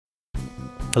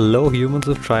Hello, humans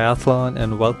of triathlon,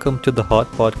 and welcome to the Hot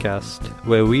Podcast,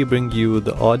 where we bring you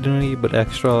the ordinary but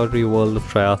extraordinary world of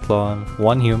triathlon,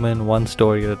 one human, one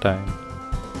story at a time,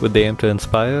 with the aim to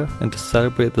inspire and to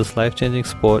celebrate this life changing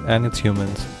sport and its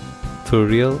humans through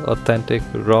real, authentic,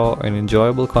 raw, and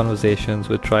enjoyable conversations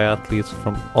with triathletes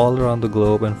from all around the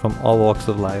globe and from all walks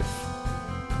of life.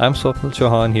 I'm Swapnil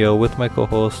Chauhan here with my co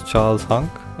host Charles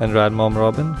Hunk and Radmom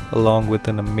Robin, along with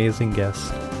an amazing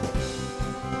guest.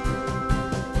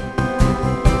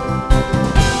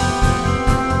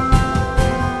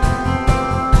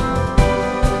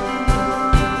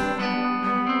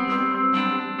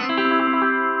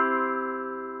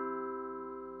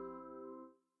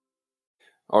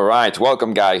 All right,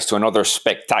 welcome guys to another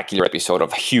spectacular episode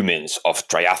of Humans of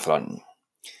Triathlon.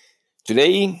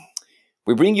 Today,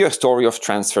 we bring you a story of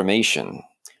transformation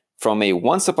from a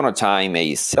once upon a time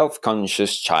a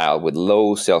self-conscious child with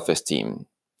low self-esteem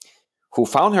who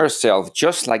found herself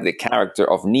just like the character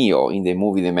of Neo in the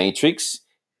movie The Matrix,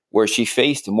 where she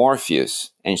faced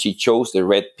Morpheus and she chose the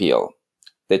red pill,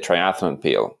 the triathlon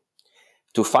pill,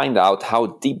 to find out how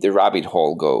deep the rabbit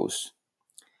hole goes.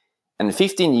 And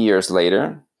 15 years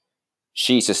later,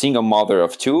 she's a single mother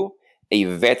of two, a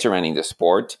veteran in the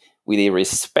sport, with a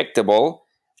respectable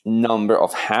number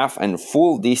of half and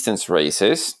full distance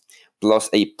races, plus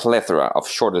a plethora of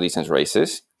shorter distance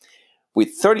races.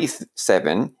 With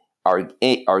 37,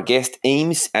 our guest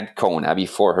aims at Kona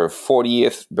before her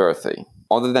 40th birthday.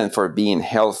 Other than for being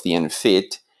healthy and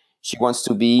fit, she wants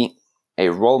to be a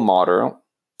role model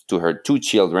to her two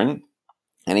children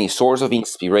and a source of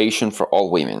inspiration for all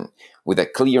women, with a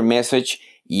clear message: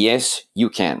 yes, you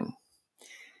can.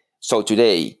 So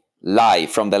today,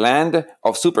 live from the land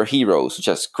of superheroes such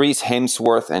as Chris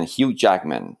Hemsworth and Hugh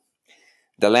Jackman,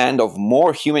 the land of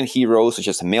more human heroes such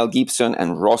as Mel Gibson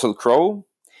and Russell Crowe,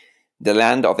 the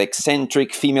land of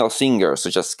eccentric female singers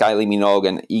such as Kylie Minogue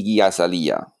and Iggy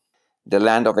Azalea, the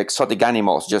land of exotic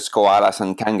animals such as koalas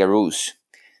and kangaroos,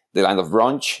 the land of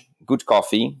brunch, good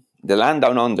coffee, the land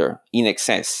down under, In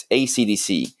Excess,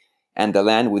 AC/DC, and the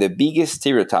land with the biggest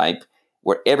stereotype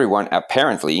where everyone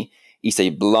apparently is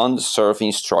a blonde surf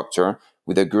instructor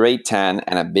with a great tan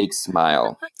and a big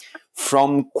smile.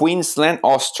 From Queensland,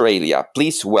 Australia,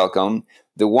 please welcome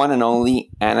the one and only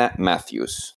Anna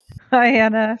Matthews. Hi,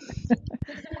 Anna.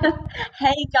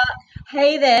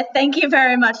 Hey there. Thank you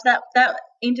very much. That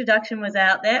introduction was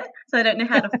out there, so I don't know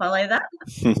how to follow that.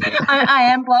 I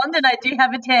am blonde and I do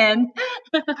have a tan.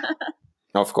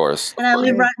 Of course. And I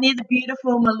live right near the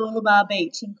beautiful Mooloolaba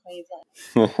Beach in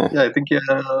Queensland. Yeah, I think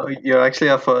you're actually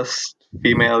our first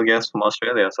female guest from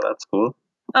Australia, so that's cool.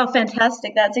 Oh,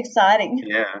 fantastic. That's exciting.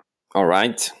 Yeah. All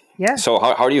right. Yeah. So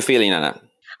how are you feeling, Anna?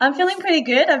 I'm feeling pretty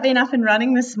good. I've been up and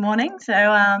running this morning, so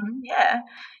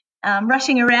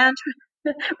rushing around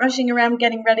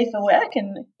getting ready for work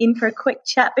and in for a quick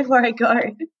chat before I go.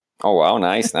 Oh, wow.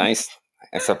 Nice.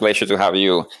 It's a pleasure to have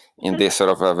you in this sort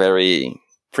of a very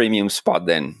premium spot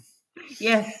then.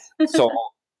 Yes. So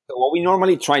what we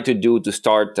normally try to do to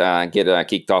start, get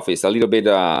kicked off is a little bit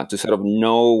to sort of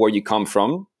know where you come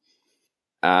from,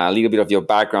 a little bit of your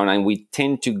background, and we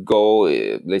tend to go,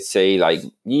 let's say, like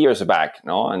years back,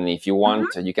 no? And if you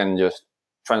want, you can just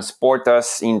transport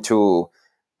us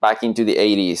back into the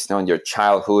 80s, in your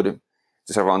childhood,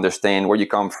 to sort of understand where you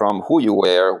come from, who you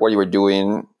were, what you were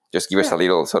doing. Just give us a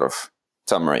little sort of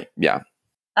summary. Yeah.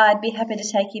 I'd be happy to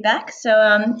take you back. So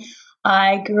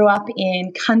I grew up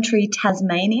in country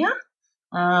Tasmania,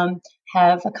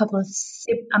 have a couple of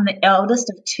I'm the eldest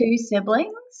of two siblings.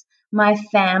 My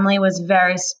family was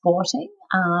very sporting.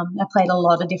 I played a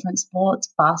lot of different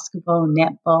sports: basketball,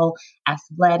 netball,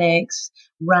 athletics,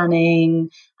 running.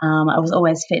 I was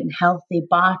always fit and healthy,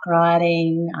 bike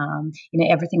riding.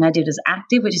 Everything I did was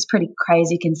active, which is pretty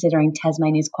crazy considering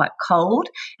Tasmania is quite cold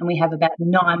and we have about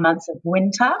 9 months of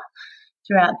winter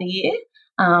throughout the year.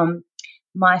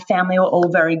 My family were all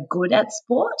very good at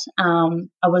sport.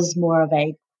 I was more of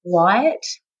a quiet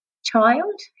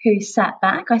child who sat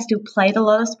back. I still played a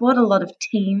lot of sport, a lot of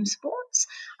team sports.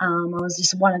 I was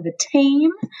just one of the team.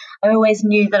 I always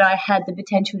knew that I had the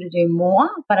potential to do more,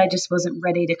 but I just wasn't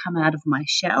ready to come out of my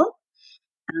shell.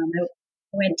 I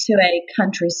went to a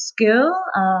country school.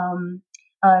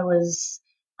 I was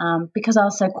because I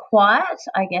was so quiet,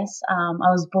 I guess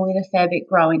I was bullied a fair bit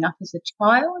growing up as a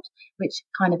child, which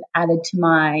kind of added to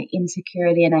my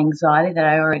insecurity and anxiety that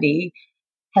I already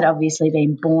had obviously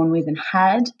been born with and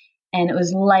had. And it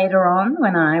was later on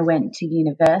when I went to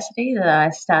university that I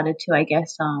started to, I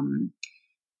guess,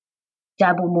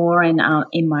 dabble more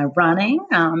in my running,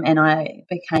 and I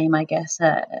became, I guess,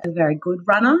 a very good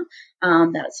runner.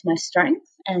 That's my strength.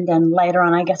 And then later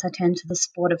on, I guess I turned to the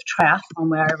sport of triathlon,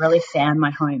 where I really found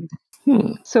my home.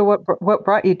 So what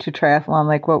brought you to triathlon?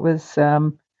 Like, what was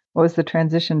the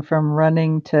transition from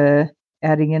running to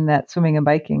adding in that swimming and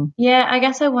biking? Yeah, I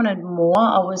guess I wanted more.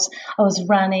 I was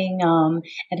running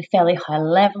at a fairly high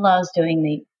level. I was doing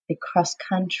the cross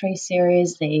country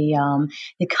series, the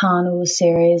carnival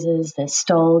series, the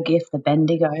Stole Gift, the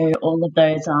Bendigo, all of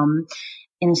those.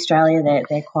 In Australia,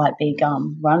 they're quite big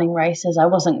running races. I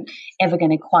wasn't ever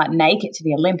going to quite make it to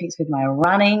the Olympics with my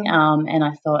running, and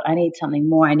I thought I need something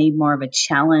more. I need more of a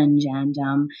challenge, and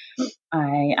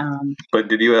But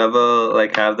did you ever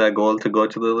have that goal to go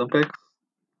to the Olympics?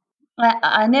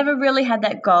 I never really had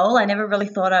that goal. I never really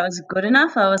thought I was good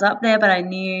enough. I was up there, but I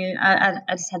knew I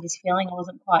just had this feeling I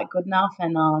wasn't quite good enough,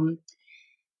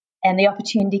 and the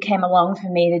opportunity came along for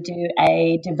me to do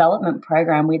a development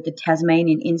program with the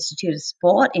Tasmanian Institute of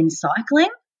Sport in cycling.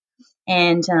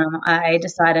 And I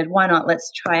decided, why not?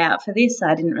 Let's try out for this.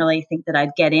 I didn't really think that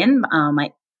I'd get in.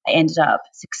 I ended up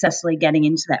successfully getting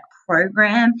into that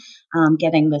program,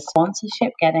 getting the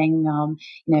sponsorship, getting,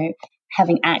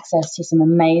 having access to some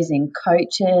amazing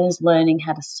coaches, learning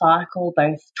how to cycle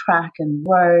both track and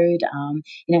road,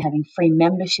 having free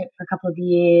membership for a couple of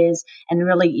years, and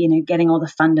really, getting all the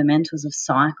fundamentals of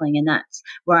cycling. And that's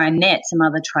where I met some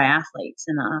other triathletes,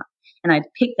 and I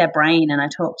picked their brain and I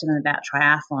talked to them about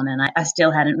triathlon, and I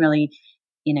still hadn't really,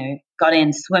 got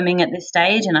in swimming at this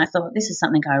stage. And I thought, this is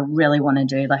something I really want to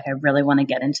do. Like, I really want to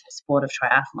get into the sport of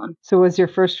triathlon. So was your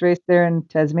first race there in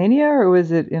Tasmania, or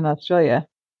was it in Australia?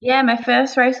 Yeah, my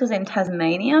first race was in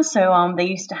Tasmania. So they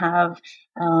used to have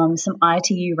some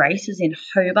ITU races in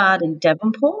Hobart and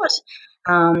Devonport.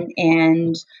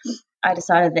 And I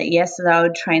decided that, yes, that I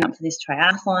would train up for this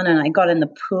triathlon. And I got in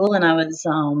the pool, and I was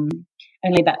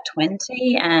only about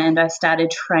 20. And I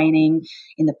started training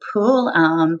in the pool.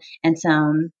 And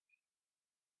some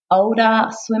older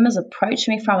swimmers approached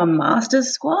me from a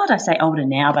master's squad. I say older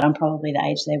now, but I'm probably the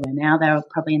age they were now. They were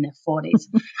probably in their 40s.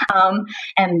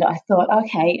 And I thought,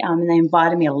 okay, and they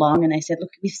invited me along, and they said, look,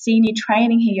 we've seen you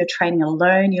training here. You're training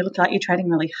alone. You look like you're training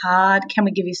really hard. Can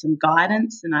we give you some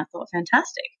guidance? And I thought,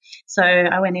 fantastic. So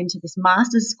I went into this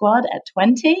master's squad at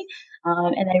 20,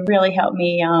 and they really helped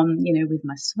me, with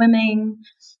my swimming.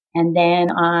 And then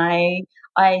I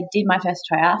did my first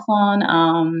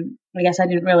triathlon. I guess I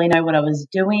didn't really know what I was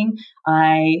doing.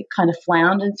 I kind of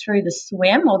floundered through the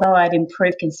swim, although I'd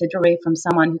improved considerably from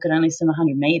someone who could only swim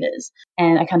 100 meters.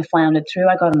 And I kind of floundered through.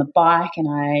 I got on the bike, and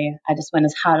I just went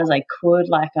as hard as I could,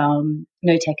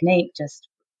 no technique, just,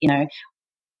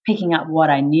 picking up what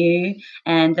I knew.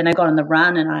 And then I got on the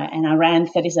run, and I ran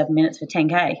 37 minutes for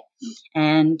 10K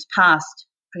and passed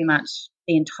pretty much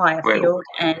the entire field.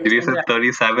 And did you say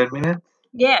 37 minutes?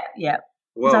 Yeah.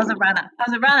 Because I was a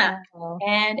runner.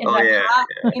 And ended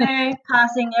up,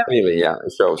 passing every. Really, yeah,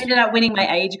 it shows. Ended up winning my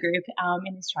age group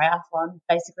in this triathlon,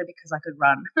 basically because I could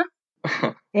run.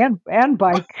 and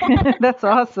bike. That's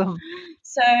awesome.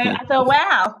 So I thought,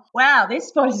 wow, this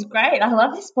sport is great. I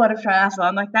love this sport of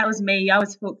triathlon. Like, that was me. I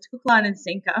was hooked, hook, line, and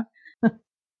sinker.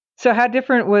 So how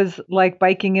different was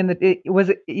biking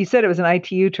you said it was an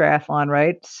ITU triathlon,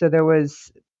 right? So there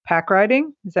was pack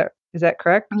riding. Is that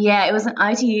correct? Yeah, it was an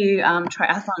ITU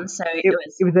triathlon, so it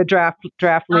was a draft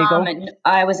legal. And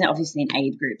I was obviously in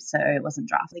age group, so it wasn't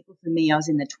draft legal for me. I was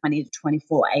in the 20 to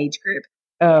 24 age group.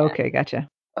 Oh, okay, gotcha.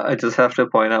 I just have to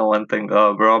point out one thing,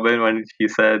 Robin, when she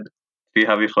said you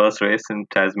have your first race in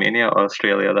Tasmania or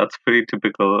Australia, that's pretty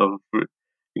typical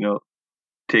of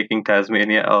taking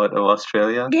Tasmania out of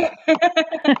Australia. Yeah.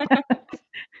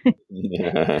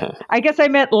 I guess I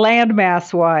meant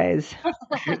landmass wise.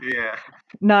 Yeah.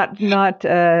 Not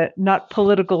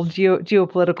political,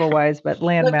 geopolitical wise, but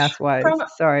landmass wise.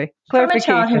 Sorry. Clarification.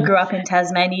 From a child who grew up in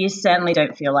Tasmania, you certainly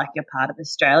don't feel like you're part of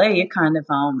Australia. You're kind of,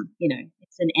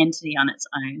 it's an entity on its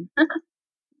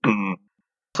own.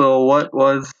 So what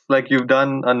was, you've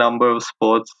done a number of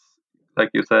sports, like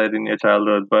you said, in your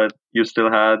childhood, but you still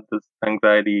had this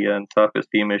anxiety and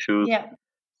self-esteem issues. Yeah.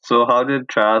 So how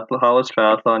was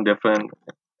triathlon different,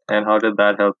 and how did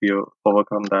that help you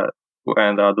overcome that,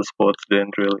 and the other sports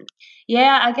didn't really?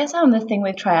 Yeah, I guess the thing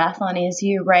with triathlon is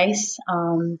you race,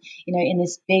 in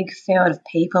this big field of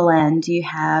people, and you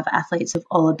have athletes of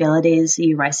all abilities.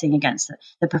 You're racing against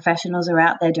the professionals who are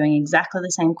out there doing exactly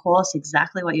the same course,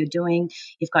 exactly what you're doing.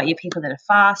 You've got your people that are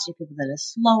fast, your people that are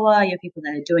slower, your people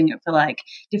that are doing it for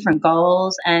different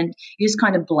goals, and you just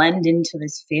kind of blend into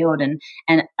this field. And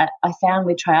I found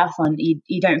with triathlon,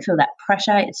 you don't feel that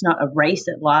pressure. It's not a race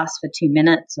that lasts for 2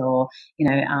 minutes, or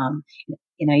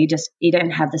you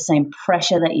don't have the same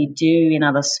pressure that you do in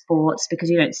other sports because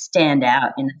you don't stand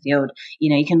out in the field.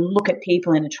 You can look at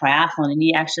people in a triathlon and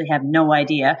you actually have no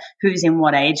idea who's in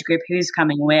what age group, who's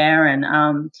coming where. And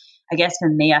I guess for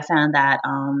me, I found that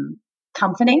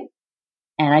comforting.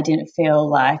 And I didn't feel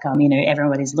like,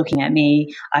 everybody's looking at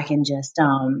me. I can just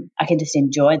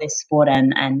enjoy this sport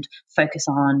and focus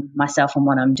on myself and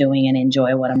what I'm doing and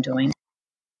enjoy what I'm doing.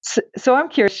 So I'm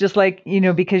curious, just like,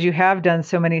 because you have done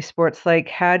so many sports, like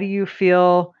how do you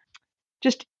feel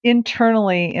just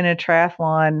internally in a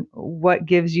triathlon? What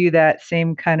gives you that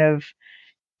same kind of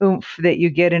oomph that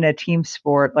you get in a team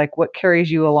sport? Like what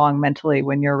carries you along mentally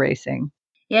when you're racing?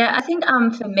 Yeah, I think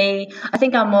for me, I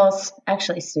think I'm more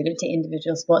actually suited to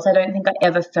individual sports. I don't think I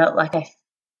ever felt like I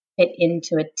fit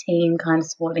into a team kind of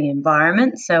sporting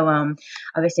environment. So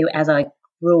obviously as I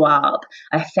grew up,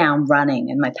 I found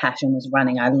running and my passion was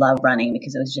running. I love running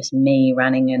because it was just me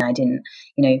running and I didn't,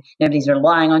 nobody's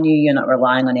relying on you. You're not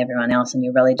relying on everyone else and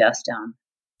you're really just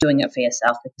doing it for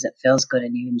yourself because it feels good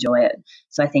and you enjoy it.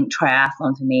 So I think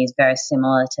triathlon for me is very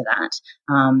similar to that.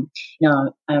 I'm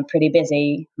a pretty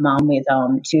busy mom with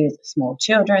 2 small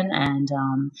children and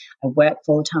I work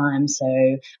full time. So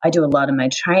I do a lot of my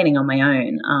training on my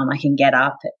own. I can get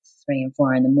up at 3 and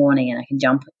 4 in the morning and I can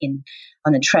jump in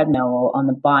on the treadmill or on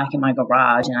the bike in my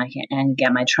garage and I can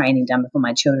get my training done before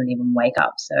my children even wake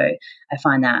up. So I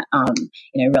find that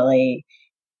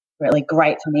really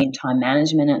great for me in time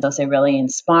management. It's also really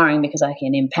inspiring because I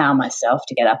can empower myself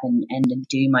to get up and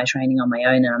do my training on my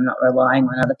own and I'm not relying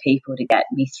on other people to get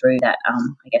me through that,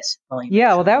 volume.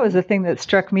 Yeah, well, that was the thing that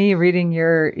struck me reading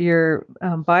your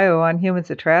bio on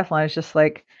Humans at Triathlon. It's just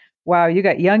like, wow, you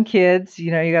got young kids,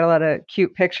 you got a lot of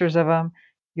cute pictures of them.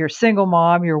 You're a single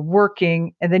mom, you're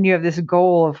working, and then you have this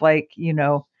goal of like,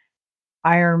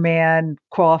 Ironman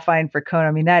qualifying for Kona.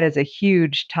 I mean, that is a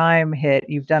huge time hit.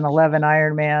 You've done 11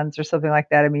 Ironmans or something like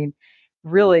that. I mean,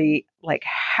 really, like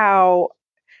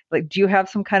do you have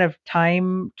some kind of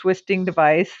time twisting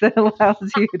device that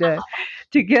allows you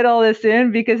to get all this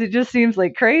in? Because it just seems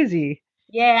like crazy.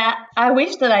 Yeah, I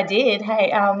wish that I did.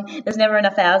 Hey, there's never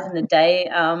enough hours in the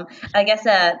day. I guess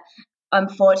that I'm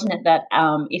fortunate that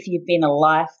if you've been a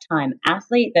lifetime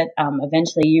athlete, that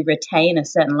eventually you retain a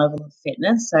certain level of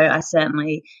fitness. So I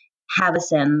certainly have a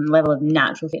certain level of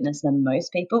natural fitness than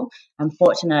most people. I'm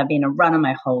fortunate I've been a runner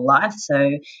my whole life.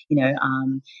 So,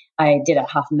 I did a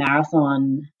half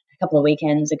marathon a couple of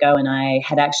weekends ago and I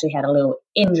had actually had a little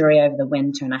injury over the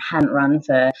winter and I hadn't run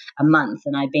for a month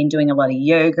and I'd been doing a lot of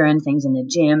yoga and things in the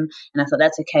gym and I thought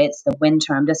that's okay, it's the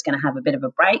winter, I'm just going to have a bit of a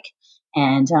break.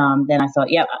 And then I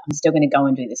thought, yep, I'm still going to go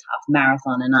and do this half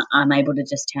marathon. And I'm able to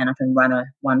just turn up and run a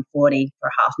 140 for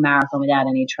a half marathon without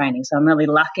any training. So I'm really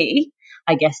lucky,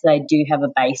 I guess, that I do have a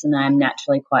base and I'm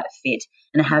naturally quite fit.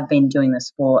 And I have been doing the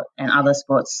sport and other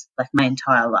sports like my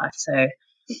entire life. So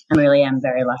I really am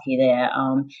very lucky there.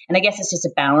 And I guess it's just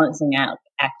a balancing act.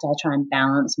 I try and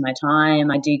balance my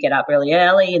time. I do get up really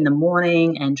early in the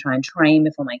morning and try and train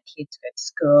before my kids go to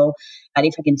school. But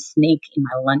if I can sneak in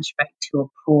my lunch break to a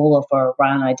pool or for a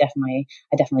run, I definitely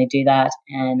do that.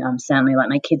 And certainly, like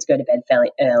my kids go to bed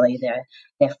fairly early.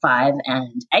 They're 5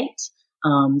 and 8.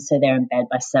 So they're in bed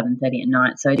by 7:30 at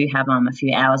night. So I do have a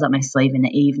few hours up my sleeve in the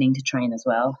evening to train as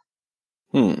well.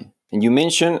 And you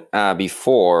mentioned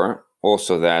before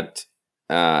also that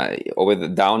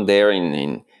down there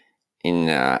in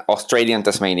Australia and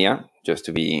Tasmania, just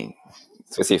to be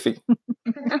specific,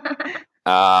 you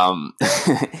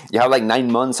have like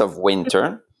 9 months of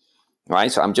winter,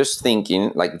 right? So I'm just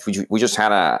thinking, like we just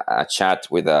had a chat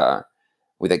with a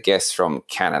guest from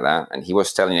Canada, and he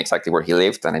was telling exactly where he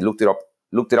lived, and I looked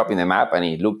it up in the map, and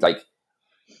it looked like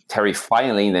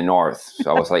terrifyingly in the north. So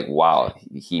I was like, wow,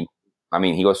 he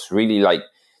was really like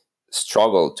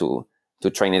struggled to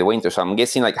train in the winter. So I'm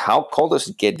guessing, like, how cold does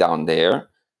it get down there,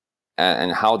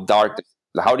 and how dark?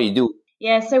 How do you do?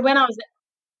 Yeah, so when I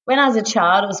was a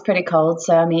child, it was pretty cold.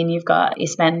 So I mean, you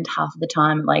spend half of the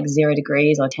time at like 0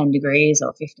 degrees or 10 degrees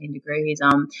or 15 degrees.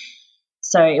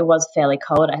 So it was fairly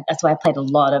cold. That's why I played a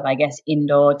lot of, I guess,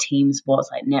 indoor team sports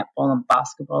like netball and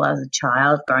basketball as a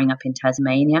child growing up in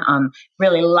Tasmania. I'm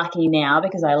really lucky now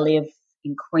because I live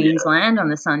in Queensland on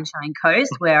the Sunshine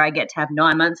Coast, where I get to have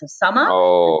 9 months of summer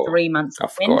and 3 months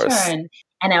of winter.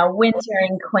 And our winter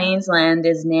in Queensland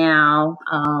is now,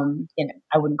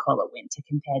 I wouldn't call it winter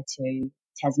compared to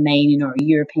Tasmanian or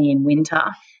European winter.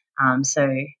 So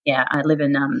yeah, I live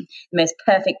in the most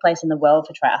perfect place in the world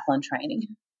for triathlon training.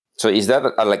 So is that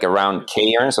like around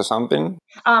Cairns or something?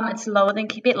 It's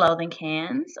a bit lower than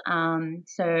Cairns.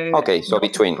 Okay, so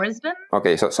between Brisbane.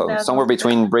 Okay, so somewhere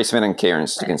between Brisbane and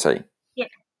Cairns, you can say. Yeah.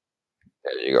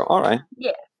 There you go. All right.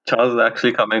 Yeah. Charles is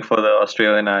actually coming for the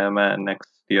Australian Ironman next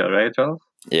year, right, Charles?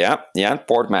 Yeah,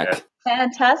 Port Mac. Yeah.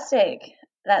 Fantastic.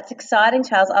 That's exciting,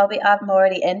 Charles. I'm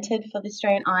already entered for the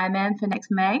Australian Ironman for next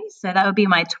May, so that would be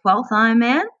my 12th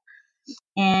Ironman.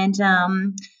 And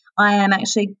I am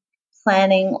actually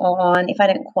planning on, if I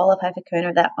don't qualify for Kona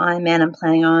of that Ironman, I'm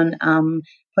planning on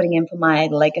putting in for my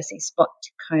legacy spot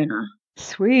to Kona.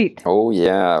 Sweet. Oh,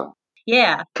 yeah.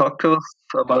 Yeah. Talk to us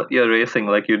about your racing.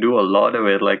 Like, you do a lot of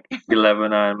it, like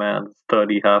 11 Ironmans,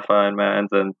 30 half Ironmans,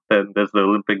 and then there's the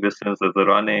Olympic distance, there's the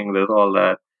running, there's all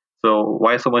that. So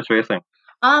why so much racing?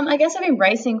 I guess I've been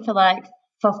racing for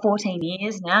 14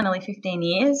 years now, nearly 15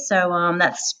 years. So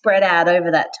that's spread out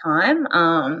over that time.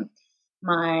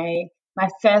 My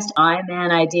first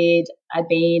Ironman I'd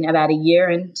been about a year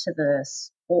into the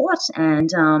sport,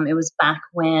 and it was back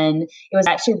when it was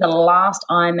actually the last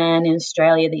Ironman in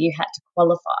Australia that you had to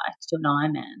qualify to do an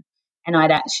Ironman. And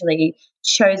I'd actually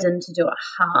chosen to do a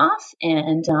half,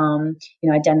 and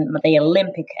I'd done the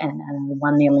Olympic and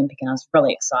won the Olympic, and I was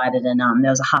really excited. And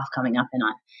there was a half coming up, and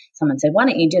someone said, "Why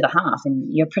don't you do the half? And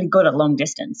you're pretty good at long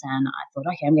distance." And I thought,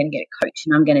 okay, I'm going to get a coach,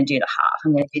 and I'm going to do the half.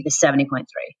 I'm going to do the 70.3.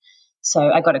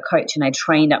 So I got a coach and I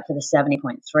trained up for the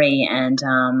 70.3, and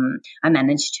I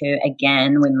managed to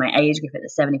again win my age group at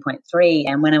the 70.3.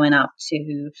 And when I went up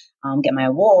to get my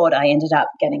award, I ended up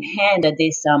getting handed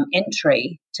this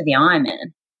entry to the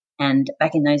Ironman. And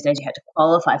back in those days, you had to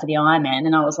qualify for the Ironman.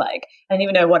 And I was like, I don't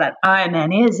even know what an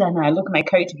Ironman is. And I look at my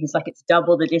coach and he's like, it's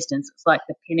double the distance. It's like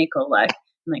the pinnacle. Like,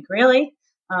 I'm like, really?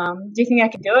 Do you think I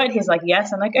can do it? He's like,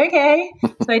 yes. I'm like, okay.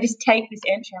 So I just take this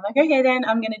entry. I'm like, okay, then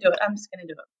I'm going to do it. I'm just going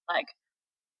to do it. Like,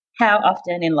 how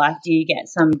often in life do you get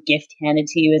some gift handed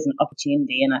to you as an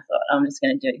opportunity? And I thought, I'm just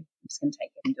going to take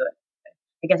it and do it.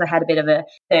 I guess I had a bit of a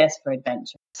thirst for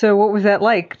adventure. So what was that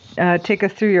like? Take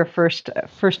us through your first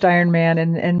Ironman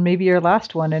and maybe your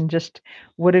last one, and just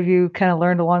what have you kind of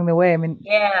learned along the way? I mean,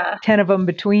 10 of them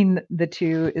between the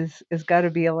two is got to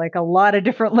be like a lot of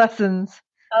different lessons.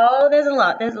 Oh, there's a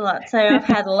lot. So I've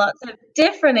had lots of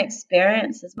different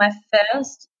experiences. My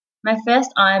first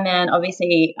Ironman,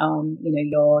 obviously,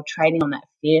 you're trading on that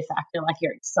fear factor. Like,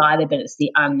 you're excited, but it's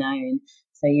the unknown.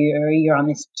 So you're on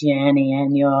this journey,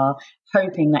 and you're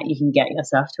hoping that you can get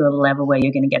yourself to a level where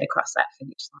you're going to get across that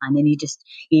finish line, and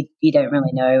you don't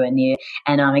really know,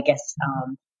 I guess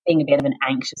being a bit of an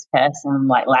anxious person,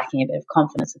 like lacking a bit of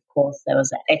confidence, of course, there was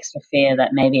that extra fear that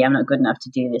maybe I'm not good enough to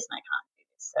do this and I can't do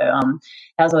this. So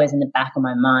that was always in the back of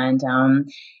my mind.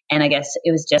 And I guess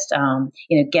it was just,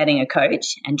 getting a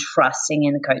coach and trusting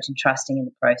in the coach and trusting in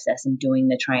the process and doing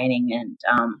the training.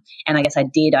 And I guess I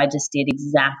just did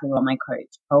exactly what my coach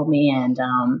told me. And,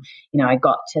 I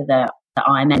got to the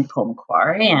Ironman Port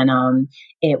Macquarie, and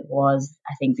it was,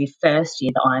 I think, the first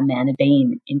year the Ironman had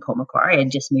been in Port Macquarie. I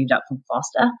had just moved up from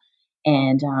Foster.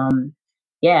 And, and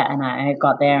I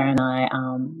got there, and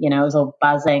it was all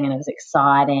buzzing and it was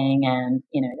exciting. And,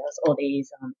 there was all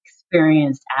these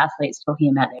experienced athletes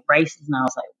talking about their races, and I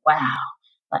was like, wow,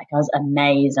 like I was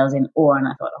amazed. I was in awe, and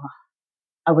I thought, oh,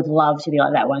 I would love to be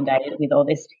like that one day with all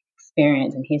this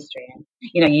experience and history. And,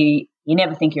 you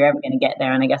never think you're ever going to get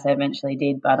there, and I guess I eventually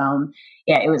did. But,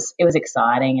 it was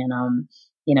exciting. And,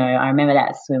 I remember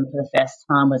that swim for the first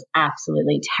time was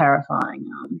absolutely terrifying.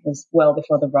 It was well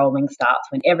before the rolling starts,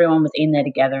 when everyone was in there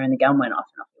together and the gun went off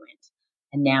and off we went.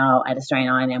 And now at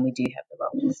Australian Ironman, we do have the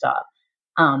rolling start.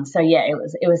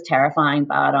 It was terrifying,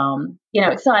 but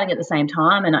exciting at the same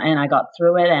time. And I got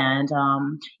through it, and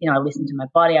I listened to my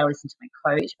body, I listened to my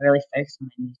coach, I really focused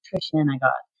on my nutrition. I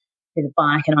got through the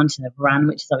bike and onto the run,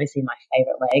 which is obviously my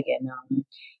favorite leg.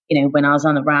 And when I was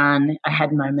on the run, I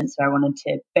had moments where I wanted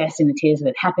to burst into tears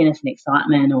with happiness and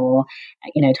excitement, or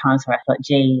times where I thought,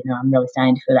 gee, I'm really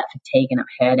starting to feel that fatigue and I'm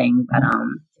hurting, but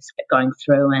just kept going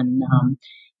through. And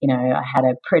I had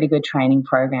a pretty good training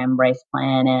program, race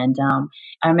plan, and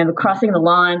I remember crossing the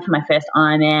line for my first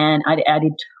Ironman. I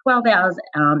did 12 hours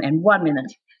and 1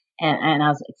 minute, and I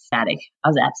was ecstatic. I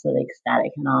was absolutely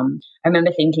ecstatic. And I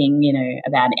remember thinking,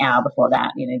 about an hour before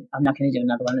that, I'm not going to do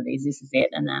another one of these. This is it.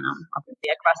 And then I'll be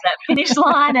across that finish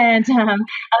line, and I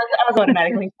was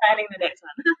automatically planning the next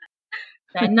one.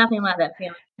 So nothing like that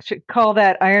feeling. Should call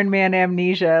that Ironman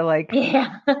amnesia. Like,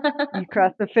 yeah, you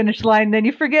cross the finish line, then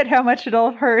you forget how much it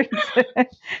all hurts.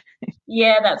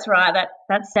 Yeah, that's right.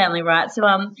 That's certainly right. So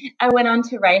I went on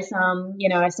to race.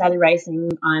 I started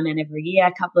racing Ironman every year.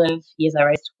 A couple of years I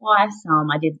raced twice.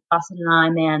 I did Busselton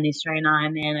Ironman, the Australian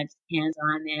Ironman, I did Cairns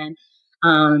Ironman.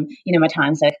 My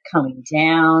times are coming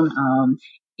down.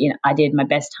 I did my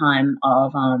best time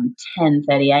of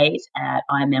 10:38 at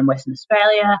Ironman Western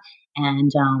Australia,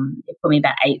 and it put me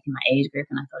about 8th in my age group.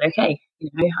 And I thought, okay,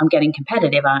 I'm getting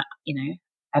competitive.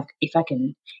 if I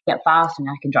can get fast and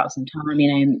I can drop some time,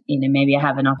 maybe I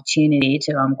have an opportunity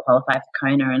to qualify for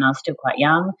Kona, and I was still quite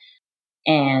young.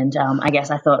 And I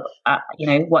guess I thought,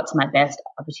 what's my best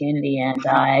opportunity? And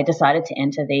I decided to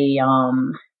enter the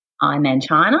Ironman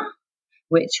China,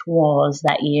 which was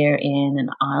that year in an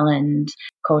island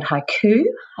called Haiku,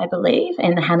 I believe,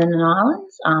 in the Hainan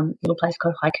Islands, little place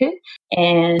called Haiku.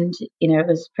 And, it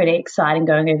was pretty exciting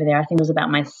going over there. I think it was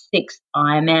about my 6th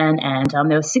Ironman, and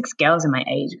there were 6 girls in my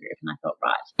age group. And I thought,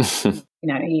 right,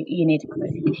 you need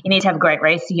to have a great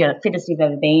race. You're the fittest you've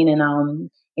ever been. And,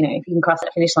 if you can cross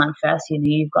that finish line first,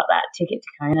 you've got that ticket to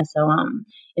Kona. So,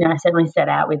 I certainly set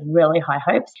out with really high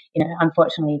hopes.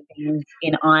 Unfortunately, things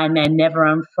in Ironman never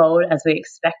unfold as we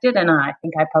expected. And I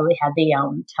think I probably had the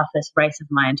toughest race of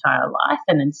my entire life.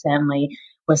 And it certainly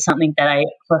was something that I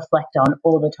reflect on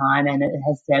all the time. And it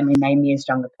has certainly made me a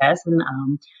stronger person.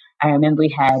 I remember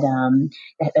we had,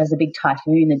 there was a big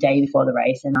typhoon the day before the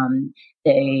race, and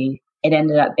it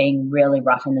ended up being really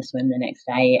rough in the swim the next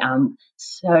day,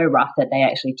 so rough that they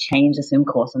actually changed the swim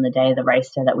course on the day of the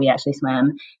race so that we actually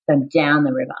swam down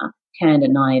the river, turned at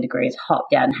 90 degrees,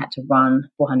 hopped out and had to run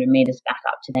 400 meters back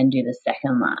up to then do the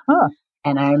second lap. Huh.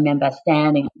 And I remember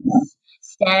standing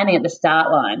at the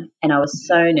start line, and I was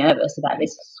so nervous about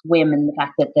this swim and the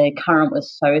fact that the current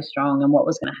was so strong and what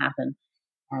was going to happen.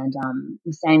 And I'm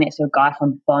standing next to a guy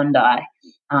from Bondi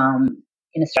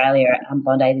in Australia.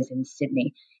 Bondi is in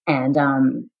Sydney. And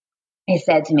he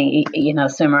said to me,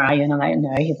 swimmer, are you? And I'm like,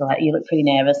 no. He's like, you look pretty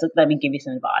nervous. Let me give you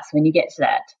some advice. When you get to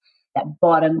that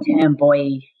bottom turn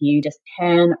buoy, you just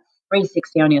turn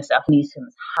 360 on yourself and you swim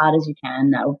as hard as you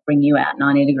can. That will bring you out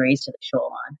 90 degrees to the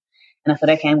shoreline. And I thought,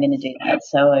 okay, I'm going to do that.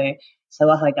 So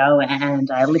off I go,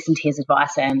 and I listened to his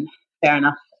advice, and fair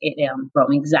enough, it brought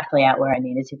me exactly out where I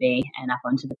needed to be and up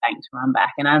onto the bank to run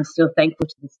back. And I'm still thankful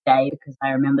to this day, because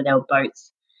I remember there were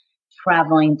boats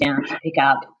traveling down to pick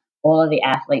up all of the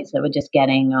athletes that were just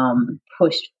getting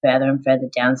pushed further and further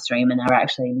downstream, and they were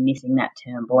actually missing that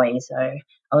turn buoy. So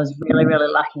I was really,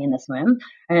 really lucky in the swim.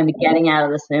 I remember getting out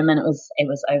of the swim, and it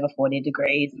was over 40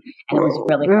 degrees, and it was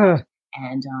really hot.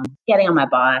 And getting on my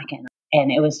bike,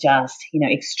 and it was just,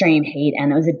 extreme heat,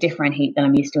 and it was a different heat than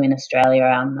I'm used to in Australia.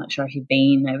 I'm not sure if you've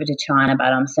been over to China,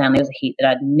 but certainly it was a heat that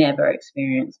I'd never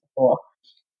experienced before.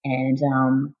 And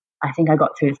I think I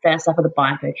got through the first lap of the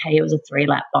bike okay. It was a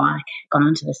 3-lap bike. Got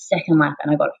onto the second lap,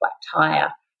 and I got a flat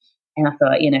tire. And I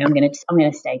thought, I'm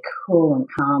gonna stay cool and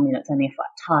calm. It's only a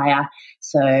flat tire,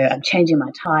 so I'm changing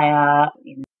my tire.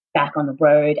 Back on the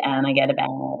road, and I get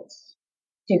about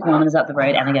 2 kilometers up the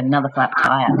road, and I get another flat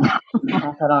tire. And I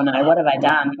thought, oh no, what have I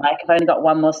done? Like, I've only got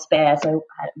one more spare, so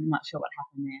I'm not sure what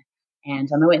happened there. And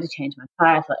I went to change my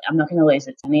tire. I thought, I'm not going to lose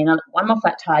it. I mean, one more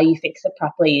flat tire, you fix it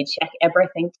properly, you check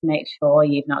everything to make sure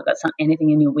you've not got anything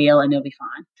in your wheel, and you'll be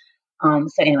fine.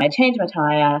 So anyway, I changed my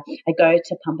tire. I go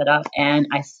to pump it up, and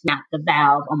I snap the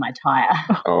valve on my tire,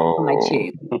 on my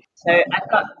tube. So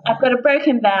I've got a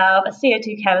broken valve, a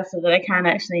CO2 canister that I can't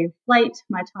actually inflate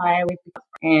my tire with,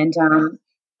 and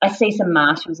I see some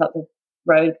marshals up the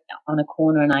road on a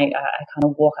corner, and I kind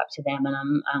of walk up to them,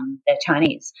 and they're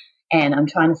Chinese. And I'm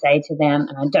trying to say to them,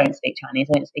 and I don't speak Chinese,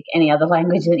 I don't speak any other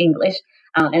language than English,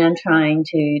 and I'm trying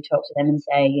to talk to them and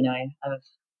say,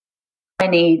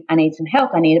 I need some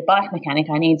help. I need a bike mechanic.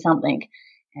 I need something.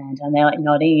 And they're like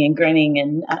nodding and grinning,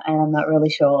 and I'm not really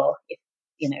sure if,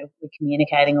 we're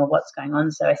communicating or what's going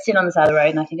on. So I sit on the side of the road,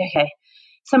 and I think, okay,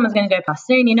 someone's going to go past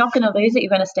soon. You're not going to lose it.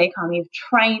 You're going to stay calm. You've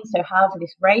trained so hard for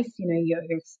this race. You're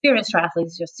experienced triathlete.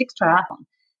 It's your 6th triathlon.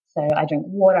 So I drink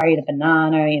water. I eat a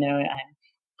banana. I'm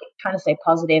trying to stay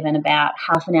positive. And about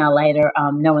half an hour later,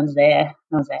 no one's there.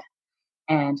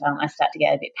 And I start to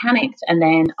get a bit panicked. And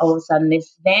then all of a sudden,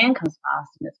 this van comes past,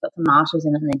 and it's got some marshals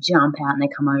in it, and they jump out and they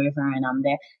come over, and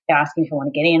they're asking if I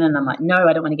want to get in. And I'm like, no,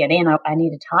 I don't want to get in. I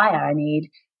need a tire. I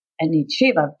need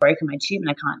tube. I've broken my tube and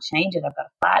I can't change it. I've got a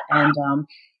flat. And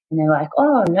they're like,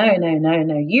 oh, no,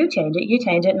 you change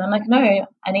it. And I'm like, no,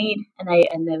 I need,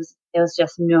 and there was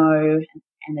just no,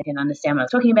 and they didn't understand what I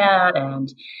was talking about. And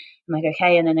I'm like,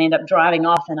 okay. And then they end up driving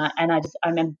off, and I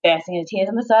remember bursting into tears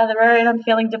on the side of the road. I'm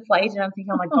feeling deflated. I'm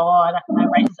thinking, oh my God, my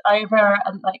race is over.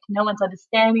 And like, no one's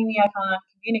understanding me. I can't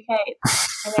communicate.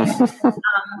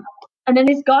 And then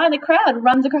this guy in the crowd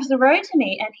runs across the road to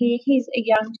me, and he's a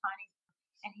young Chinese,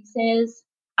 and he says,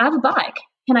 I have a bike.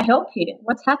 Can I help you?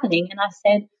 What's happening? And I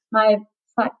said, my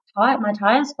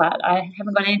tire's flat. I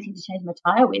haven't got anything to change my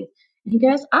tire with. And he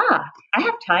goes, I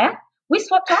have tire. We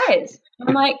swap tires. And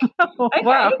I'm like, okay,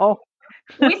 wow.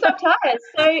 We swap tires.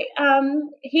 So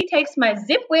he takes my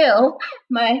zip wheel,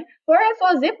 my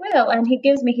 404 zip wheel, and he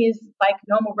gives me his like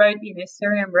normal road,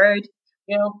 Syrian road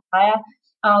wheel tire.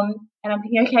 And I'm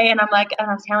thinking, okay, and I'm like, and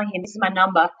I'm telling him, this is my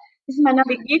number. This is my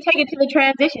number. You take it to the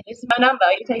transition. This is my number.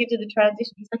 You take it to the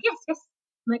transition. He's like, yes, yes.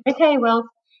 I'm like, okay, well,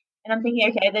 and I'm thinking,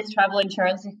 okay, there's travel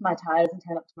insurance if my tires and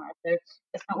turn up tomorrow, so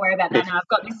let's not worry about that now. I've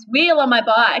got this wheel on my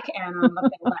bike, and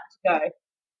I've got to go.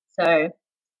 So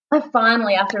I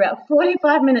finally, after about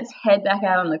 45 minutes, head back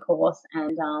out on the course,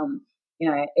 and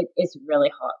it's really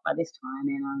hot by this time,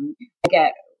 and I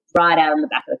get right out on the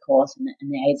back of the course, and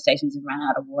the aid stations have run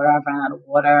out of water. I've run out of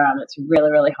water. It's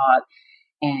really, really hot,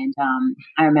 and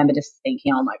I remember just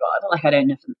thinking, oh my God, like I don't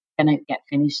know if I'm going to get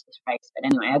finished this race. But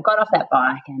anyway, I got off that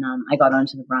bike and I got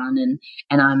onto the run, and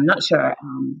I'm not sure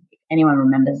if anyone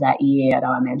remembers that year at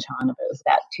Ironman China, but it was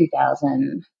about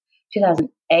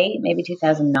 2008, maybe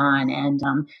 2009, and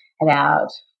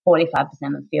about 45% of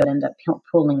the field ended up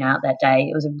pulling out that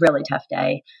day. It was a really tough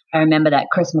day. I remember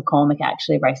that Chris McCormick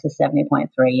actually raced the 70.3,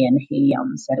 and he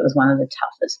said it was one of the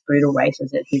toughest, brutal races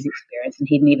that he's experienced, and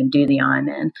he didn't even do the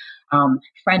Ironman. A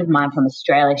friend of mine from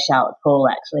Australia, Charlotte Poole,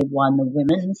 actually won the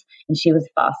women's, and she was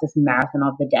the fastest marathon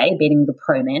of the day, beating the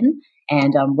pro men.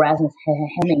 And Rasmus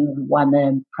Hemming won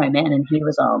the pro men, and he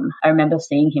was I remember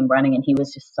seeing him running, and he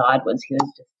was just sideways. He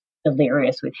was just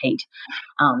delirious with heat.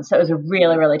 So it was a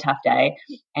really, really tough day.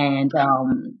 And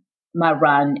my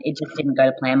run, it just didn't go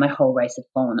to plan. My whole race had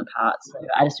fallen apart. So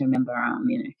I just remember,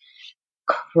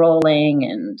 crawling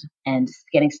and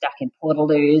getting stuck in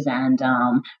portaloos and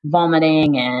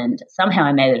vomiting. And somehow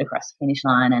I made it across the finish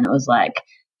line, and it was like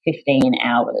 15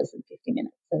 hours and 50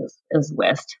 minutes. It was the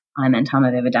worst Ironman time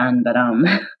I've ever done, but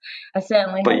I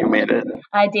certainly. But you made it.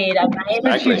 I did. I made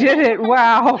it. You did it.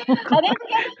 Wow. I did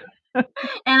it.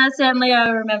 And I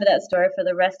remember that story for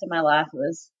the rest of my life.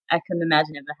 I couldn't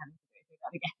imagine ever having to go through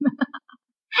that again.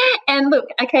 And look,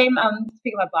 I came to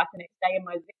pick up my bike the next day, and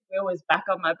my wheel was back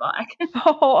on my bike.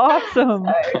 Oh, awesome!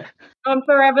 So I'm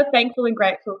forever thankful and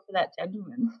grateful for that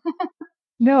gentleman.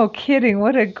 No kidding.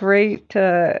 What a great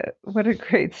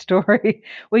story.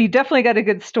 Well, you definitely got a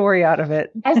good story out of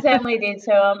it. I certainly did.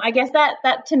 So I guess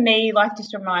that to me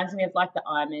just reminds me of the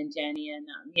Ironman journey, and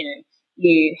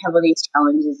you have all these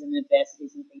challenges and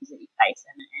adversities and things that you face,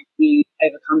 and you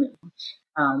overcome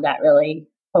them. That really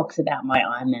talks about my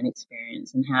Ironman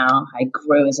experience and how I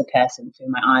grew as a person through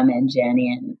my Ironman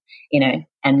journey,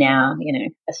 and now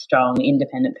a strong,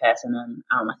 independent person. And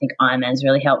I think Ironman's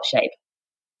really helped shape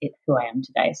who I am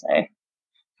today. So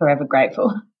forever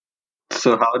grateful.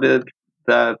 So how did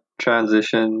that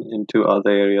transition into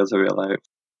other areas of your life?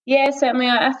 Yeah, certainly.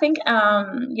 I think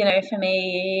for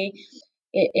me,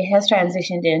 it has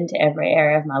transitioned into every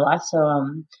area of my life. So,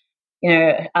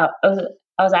 I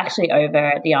was actually over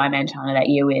at the Ironman China that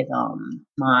year with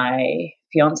my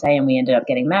fiance, and we ended up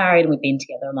getting married. We've been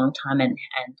together a long time, and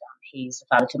he's the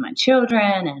father to my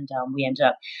children, and we ended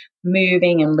up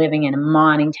moving and living in a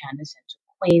mining town in central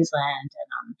Queensland,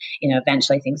 and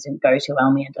eventually things didn't go too well,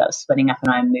 and we ended up splitting up,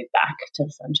 and I moved back to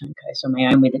the Sunshine Coast on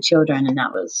my own with the children, and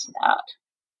that was about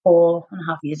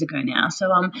 4.5 years ago now. So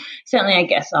certainly I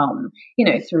guess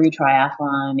through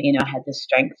triathlon, I had the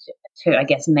strength to I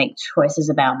guess make choices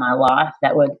about my life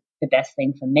that were the best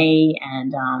thing for me,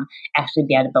 and actually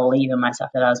be able to believe in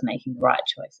myself that I was making the right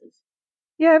choices.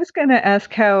 Yeah, I was going to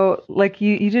ask how,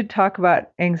 you did talk about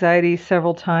anxiety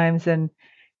several times, and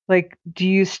do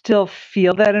you still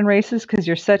feel that in races, because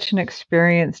you're such an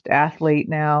experienced athlete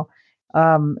now?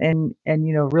 And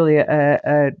really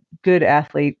a good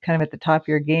athlete, kind of at the top of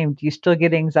your game. Do you still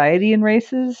get anxiety in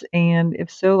races? And if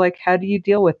so, how do you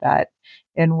deal with that?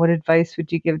 And what advice would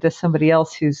you give to somebody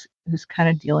else who's kind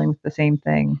of dealing with the same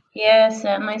thing? Yeah,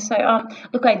 certainly. So,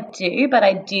 look,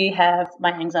 I do have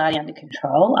my anxiety under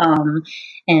control.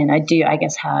 And I do, I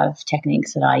guess, have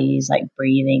techniques that I use, like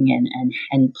breathing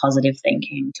and positive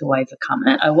thinking, to overcome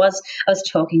it. I was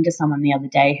talking to someone the other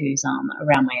day who's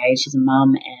around my age. She's a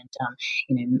mum, and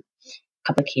a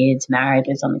couple of kids, married,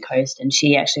 lives on the coast, and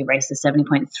she actually raced the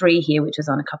 70.3 here, which was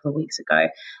on a couple of weeks ago.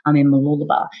 In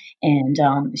Mooloolaba, and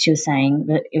she was saying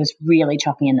that it was really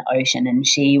choppy in the ocean, and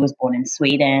she was born in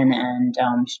Sweden, and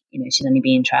she's only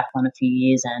been in triathlon a few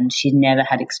years, and she'd never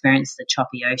had experienced the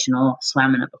choppy ocean or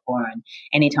swam in it before, and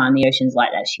anytime the ocean's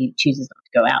like that, she chooses not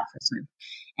to go out for a swim.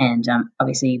 And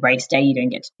obviously race day, you don't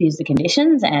get to choose the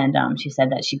conditions, and she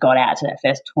said that she got out to that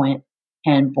first point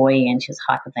and buoy, and she was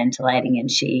hyperventilating, and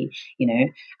she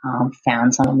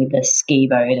found someone with a ski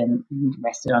boat and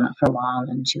rested on it for a while,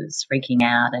 and she was freaking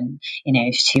out, and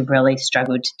she really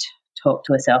struggled to talk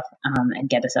to herself and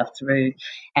get herself through.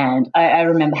 And I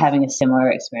remember having a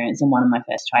similar experience in one of my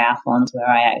first triathlons, where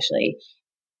I actually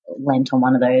lent on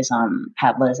one of those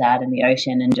paddlers out in the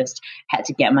ocean and just had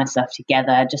to get myself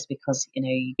together, just because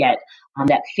you get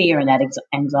that fear and that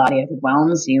anxiety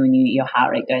overwhelms you, and your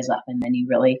heart rate goes up, and then you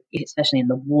really, especially in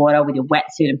the water with your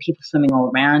wetsuit and people swimming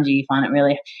all around you, you find it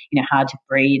really hard to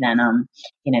breathe, and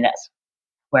that's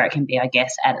where it can be, I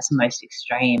guess, at its most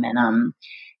extreme. And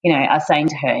I was saying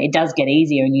to her, it does get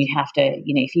easier, and you have to,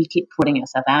 if you keep putting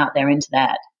yourself out there into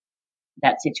that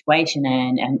situation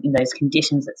and in those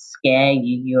conditions that scare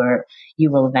you, you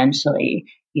will eventually,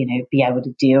 be able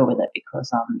to deal with it, because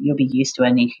you'll be used to it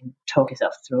and you can talk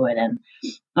yourself through it. And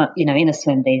in a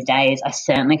swim these days, I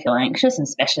certainly feel anxious, and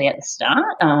especially at the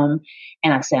start. And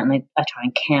I try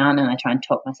and count, and I try and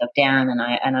talk myself down, and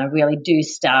I really do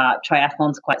start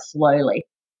triathlons quite slowly.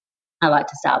 I like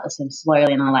to start the swim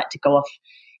slowly, and I like to go off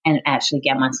and actually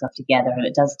get myself together. And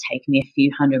it does take me a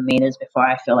few hundred meters before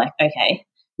I feel like, okay,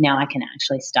 now I can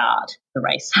actually start the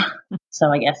race.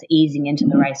 So I guess easing into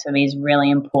the race for me is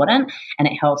really important, and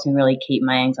it helps me really keep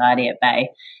my anxiety at bay.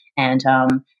 And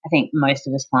I think most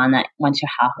of us find that once you're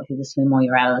halfway through the swim or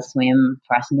you're out of the swim,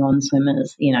 for us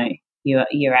non-swimmers,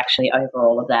 you're actually over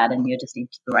all of that and you're just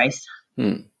into the race.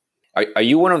 Are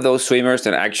you one of those swimmers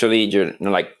that actually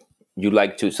you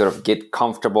like to sort of get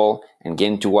comfortable and get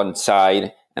into one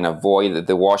side and avoid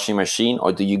the washing machine,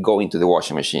 or do you go into the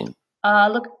washing machine?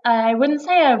 Look, I wouldn't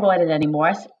say I avoid it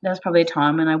anymore. There was probably a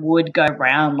time when I would go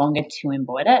around longer to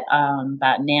avoid it.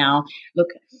 But now, look,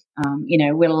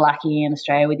 we're lucky in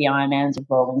Australia with the Ironmans of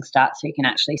rolling start, so you can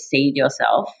actually seed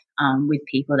yourself with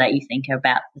people that you think are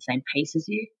about the same pace as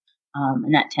you.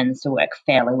 And that tends to work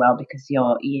fairly well, because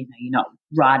you're not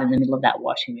right in the middle of that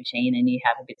washing machine, and you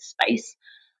have a bit of space.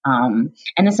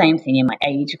 And the same thing in my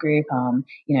age group.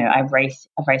 I've raced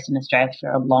in Australia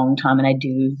for a long time, and I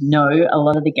do know a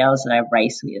lot of the girls that I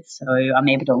race with. So I'm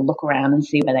able to look around and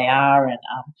see where they are, and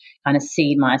kind of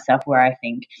seed myself where I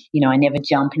think, I never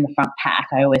jump in the front pack.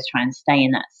 I always try and stay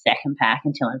in that second pack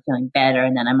until I'm feeling better,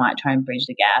 and then I might try and bridge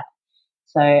the gap.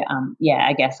 So,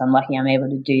 I guess I'm lucky I'm able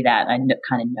to do that. I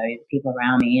kind of know the people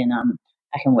around me, and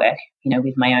I can work,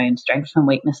 with my own strengths and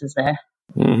weaknesses there.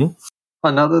 Mm-hmm.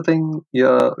 Another thing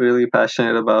you're really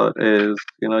passionate about is,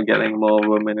 getting more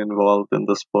women involved in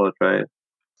the sport, right?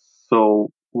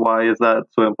 So why is that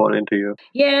so important to you?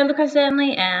 Yeah, look, I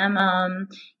certainly am. I'm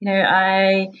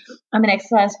an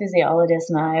exercise physiologist,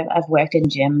 and I've worked in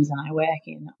gyms, and I work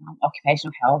in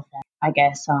occupational health. And I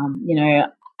guess,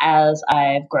 as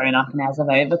I've grown up and as I've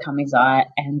overcome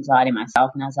anxiety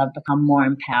myself, and as I've become more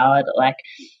empowered, I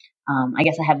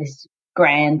guess I have this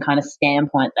grand kind of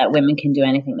standpoint that women can do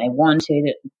anything they want to.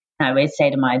 That I always say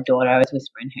to my daughter, I always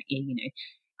whisper in her ear,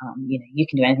 you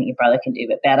can do anything your brother can do,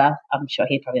 but better. I'm sure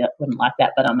he probably wouldn't like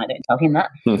that, but I don't tell him that.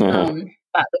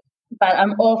 But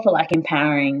I'm all for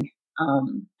empowering.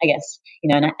 I guess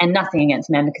and nothing against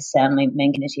men, because certainly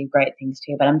men can achieve great things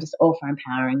too. But I'm just all for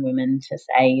empowering women to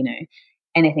say,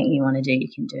 anything you want to do, you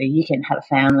can do. You can have a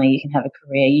family, you can have a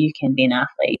career, you can be an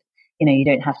athlete. You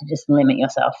don't have to just limit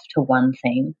yourself to one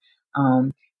thing.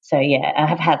 I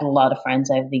have had a lot of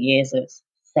friends over the years that have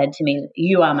said to me,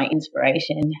 you are my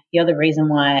inspiration. You're the reason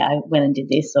why I went and did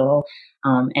this, or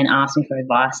and asked me for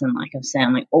advice. And I'm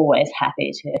certainly always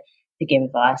happy to give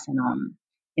advice. And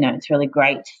it's really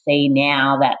great to see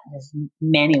now that there's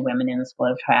many women in the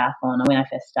sport of triathlon. When I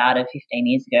first started 15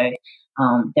 years ago,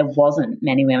 there wasn't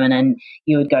many women, and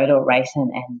you would go to a race and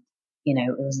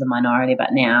it was the minority.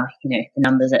 But now, the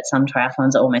numbers at some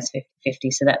triathlons are almost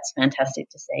 50-50. So that's fantastic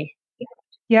to see.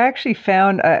 Yeah, I actually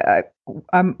found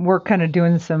we're kind of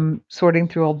doing some sorting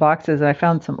through old boxes, and I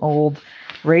found some old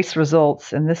race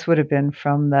results, and this would have been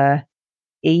from the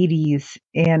 80s,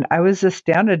 and I was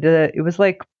astounded. It was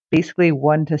basically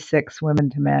 1 to 6 women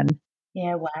to men.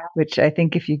 Yeah, wow. Which I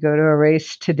think if you go to a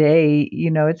race today,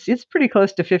 it's pretty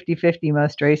close to 50-50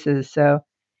 most races. So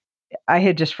I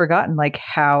had just forgotten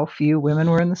how few women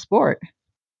were in the sport.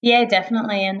 Yeah,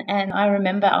 definitely. And I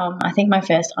remember, I think my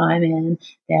first Ironman,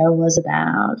 there was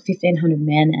about 1,500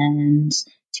 men and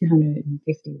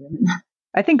 250 women.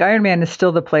 I think Ironman is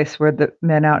still the place where the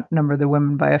men outnumber the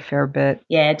women by a fair bit.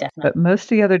 Yeah, definitely. But most of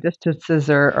the other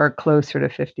distances are closer to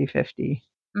 50-50.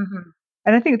 Mm-hmm.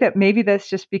 And I think that maybe that's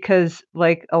just because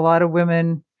a lot of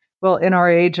women, in our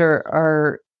age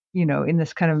are in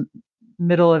this kind of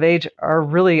middle of age, are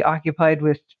really occupied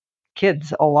with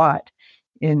kids a lot,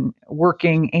 in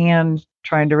working and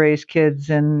trying to raise kids,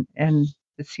 and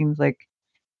it seems like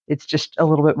it's just a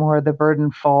little bit more of the burden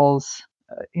falls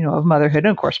of motherhood, and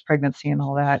of course pregnancy and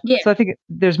all that. Yeah. So I think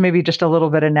there's maybe just a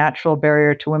little bit of natural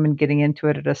barrier to women getting into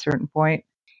it at a certain point.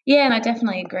 Yeah, and I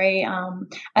definitely agree.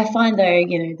 I find though,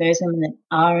 those women that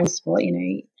are in sport,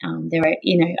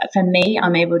 for me,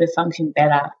 I'm able to function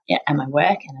better at my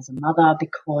work and as a mother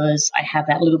because I have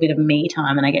that little bit of me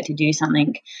time and I get to do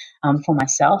something for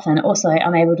myself, and also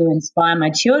I'm able to inspire my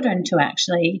children to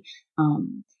actually,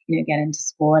 get into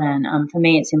sport. And for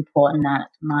me, it's important that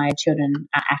my children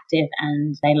are active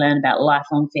and they learn about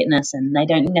lifelong fitness, and they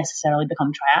don't necessarily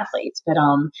become triathletes, but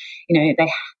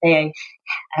they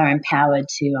are empowered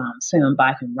to swim and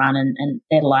bike and run, and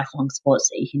they're lifelong sports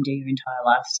that you can do your entire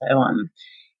life. So,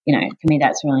 for me,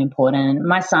 that's really important. And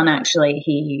my son, actually,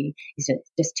 he is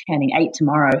just turning 8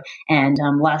 tomorrow, and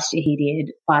last year he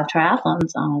did 5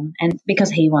 triathlons, and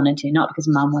because he wanted to, not because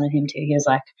mum wanted him to. He was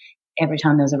like, every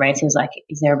time there was a race, he was like,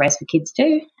 is there a race for kids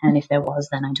too? And if there was,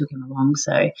 then I took him along.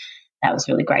 So that was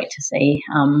really great to see.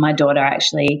 My daughter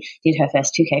actually did her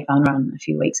first 2K fun run a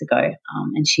few weeks ago,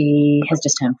 and she has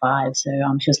just turned 5, so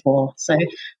she was 4. So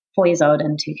 4 years old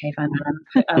and 2K fun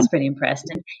run. I was pretty impressed.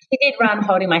 And she did run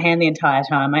holding my hand the entire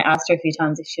time. I asked her a few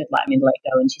times if she'd like me to let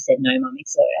go, and she said no, Mummy.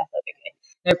 So I thought, okay,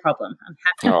 no problem. I'm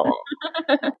happy.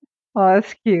 Oh, Oh,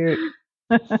 that's cute.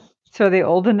 So are they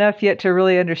old enough yet to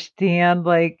really understand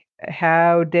like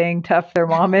how dang tough their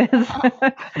mom is?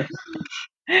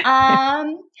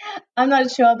 I'm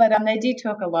not sure, but they do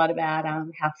talk a lot about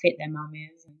how fit their mum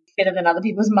is, and fitter than other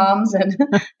people's mums and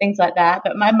things like that.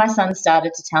 But my son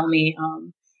started to tell me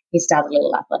he started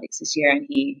little athletics this year, and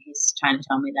he's trying to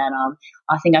tell me that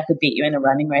I think I could beat you in a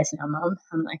running race now, Mum.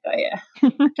 I'm like, oh yeah.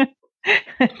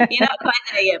 You're not quite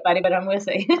there yet, buddy, but we'll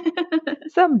see.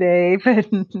 Someday, but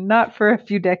not for a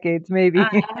few decades, maybe.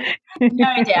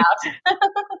 No doubt.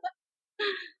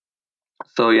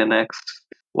 So your next,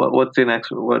 what's your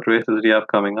next? What races do you have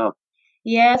coming up?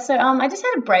 Yeah, so I just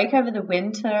had a break over the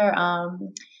winter.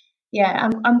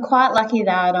 I'm quite lucky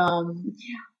that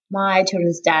my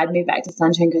children's dad moved back to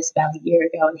Sunshine Coast about a year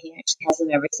ago, and he actually has them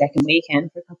every second weekend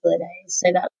for a couple of days.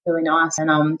 So that's really nice. And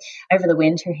over the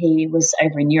winter, he was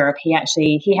over in Europe. He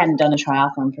hadn't done a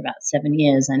triathlon for about 7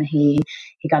 years, and he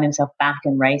got himself back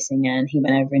in racing, and he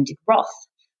went over and did Roth,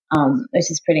 which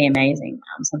is pretty amazing.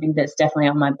 Something that's definitely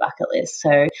on my bucket list. So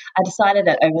I decided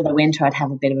that over the winter I'd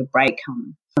have a bit of a break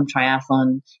from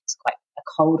triathlon. It's quite a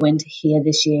cold winter here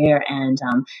this year, and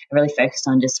I really focused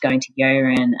on just going to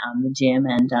yoga and the gym,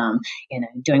 and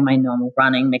doing my normal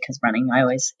running, because running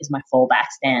is my fallback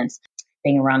stance,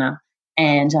 being a runner.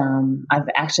 And I've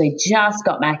actually just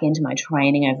got back into my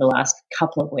training over the last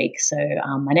couple of weeks. So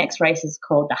my next race is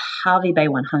called the Hervey Bay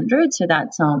 100. So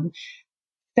that's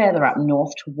further up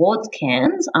north towards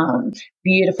Cairns.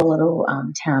 Beautiful little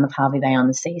town of Hervey Bay on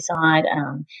the seaside.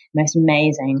 Most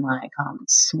amazing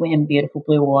swim, beautiful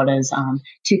blue waters,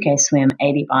 2K swim,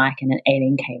 80 bike, and an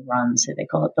 18K run. So they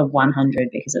call it the 100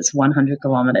 because it's 100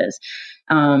 kilometers.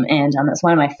 And it's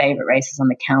one of my favorite races on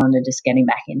the calendar, just getting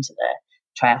back into the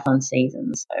triathlon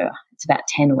season. So it's about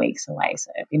 10 weeks away.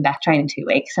 So I've been back training 2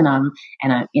 weeks, and I'm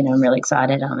really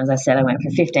excited. As I said, I went for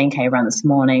a 15K run this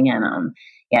morning, and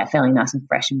feeling nice and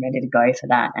fresh and ready to go for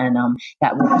that. And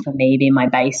that will, for me, be my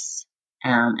base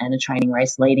and a training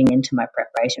race leading into my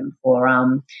preparation for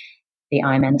the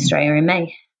Ironman Australia in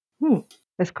May.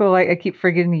 That's cool. I keep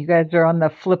forgetting you guys are on the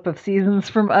flip of seasons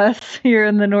from us here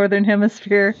in the Northern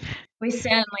Hemisphere. We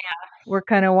certainly are. We're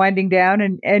kind of winding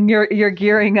down, and you're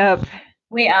gearing up.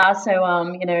 We are. So,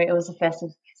 it was the 1st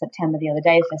of September the other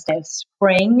day, the first day of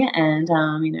spring, and,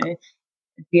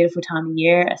 beautiful time of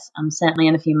year. Certainly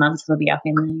in a few months it'll be up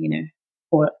in the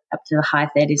up to the high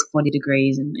 30s, 40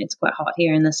 degrees, and it's quite hot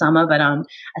here in the summer, but I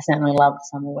certainly love the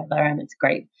summer weather, and it's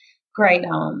great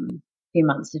few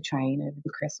months to train over the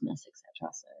Christmas,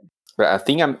 etc. So but I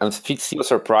think I'm still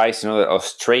surprised that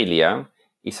Australia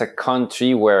is a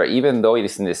country where, even though it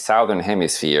is in the southern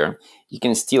hemisphere, you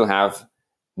can still have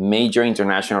major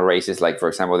international races, like for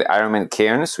example the Ironman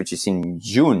Cairns, which is in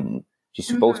June. It's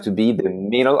supposed to be the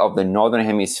middle of the northern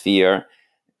hemisphere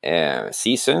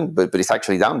season, but it's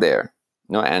actually down there,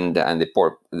 And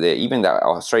even the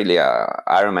Australia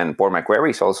Ironman Port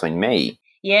Macquarie is also in May.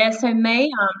 Yeah, so May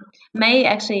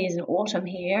actually is an autumn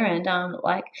here, and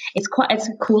it's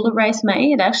a cooler race.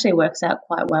 May, it actually works out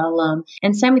quite well.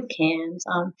 And same with Cairns.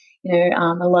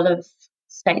 A lot of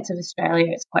states of Australia,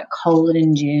 it's quite cold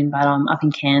in June, but up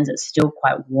in Cairns it's still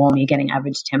quite warm. You're getting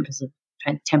average temperatures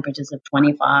of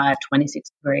 25, 26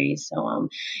 degrees. So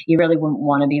you really wouldn't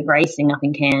want to be racing up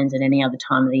in Cairns at any other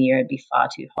time of the year. It'd be far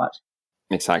too hot.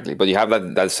 Exactly. But you have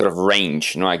that sort of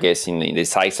range, I guess, in the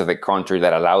size of the country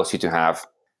that allows you to have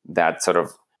that sort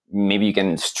of, maybe you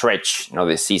can stretch,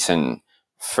 the season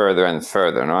further and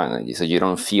further, So you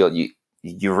don't feel,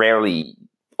 you rarely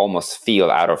almost feel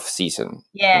out of season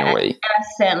in a way. And I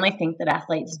certainly think that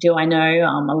athletes do. I know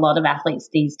a lot of athletes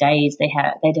these days, they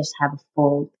just have a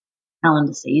full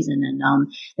calendar season, and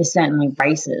there's certainly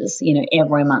races,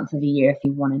 every month of the year if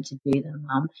you wanted to do them.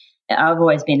 I've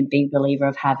always been a big believer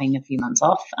of having a few months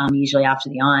off. Usually after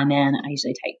the Ironman, I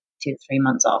usually take 2 to 3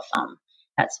 months off.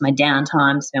 That's my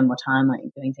downtime, spend more time like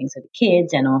doing things with the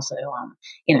kids, and also,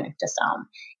 just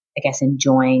I guess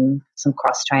enjoying some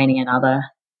cross training and other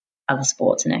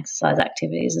sports and exercise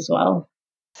activities as well.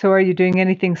 So, are you doing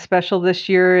anything special this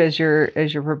year as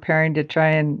you're preparing to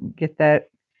try and get that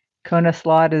Kona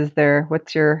slot?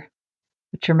 What's your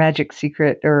magic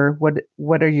secret, or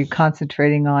what are you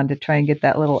concentrating on to try and get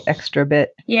that little extra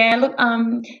bit? Yeah, look,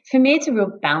 for me, it's a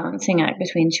real balancing act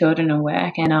between children and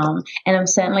work, and I'm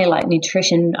certainly like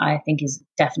nutrition. I think is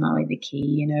definitely the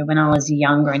key. When I was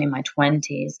younger and in my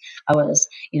 20s, I was,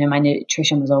 my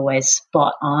nutrition was always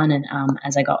spot on, and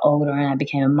as I got older and I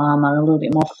became a mum, I'm a little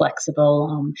bit more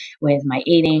flexible with my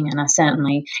eating, and I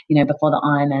certainly, before the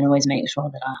Ironman, always make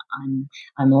sure that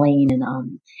I'm lean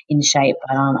and in shape.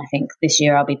 But I think this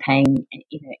year I'll be paying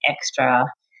extra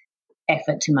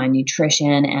effort to my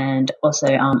nutrition, and also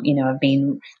I've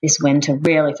been this winter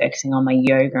really focusing on my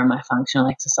yoga and my functional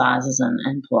exercises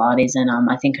and Pilates, and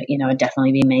I think I'd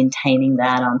definitely be maintaining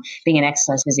that. Being an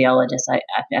exercise physiologist,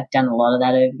 I've done a lot of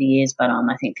that over the years, but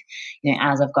I think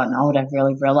as I've gotten older, I've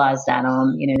really realized that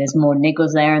there's more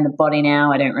niggles there in the body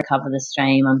now. I don't recover the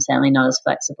strain. I'm certainly not as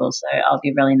flexible, so I'll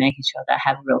be really making sure that I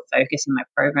have a real focus in my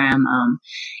program.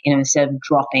 Instead of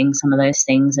dropping some of those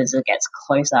things as it gets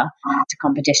closer to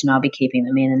competition, I'll be keeping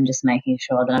them in and just making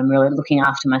sure that I'm really looking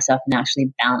after myself and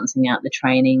actually balancing out the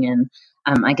training. And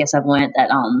I guess I've learned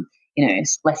that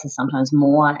less is sometimes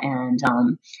more, and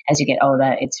as you get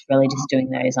older, it's really just doing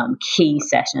those key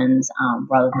sessions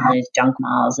rather than those junk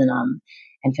miles.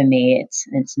 And for me,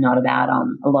 it's not about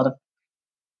a lot of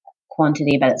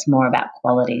quantity, but it's more about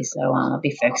quality. So I'll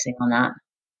be focusing on that.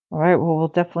 All right. Well, we'll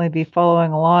definitely be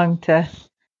following along to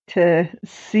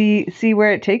see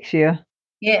where it takes you.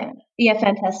 Yeah,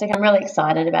 fantastic. I'm really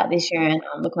excited about this year, and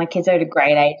look, my kids are at a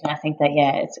great age, and I think that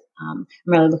it's I'm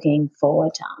really looking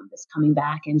forward to just coming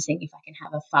back and seeing if I can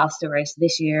have a faster race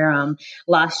this year.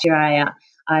 Last year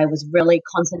I was really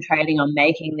concentrating on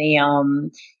making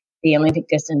the Olympic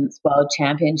distance world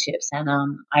championships, and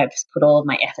I just put all of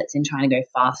my efforts in trying to go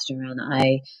faster, and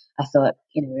I thought,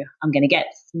 I'm going to get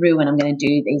through and I'm going to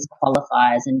do these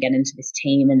qualifiers and get into this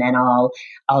team, and then I'll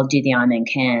do the Ironman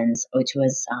Cairns, which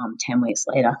was 10 weeks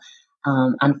later.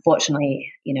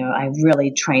 Unfortunately, I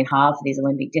really trained hard for these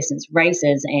Olympic distance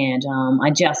races, and I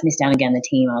just missed out again the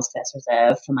team. I was first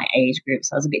reserve for my age group,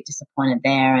 so I was a bit disappointed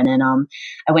there. And then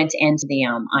I went to enter the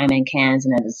Ironman Cairns,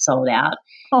 and it was sold out.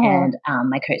 Oh. And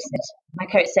my coach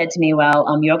said to me,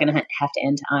 "Well, you're going to have to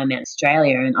enter Ironman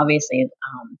Australia, and obviously,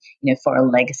 for a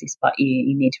legacy spot,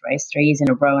 you need to race 3 years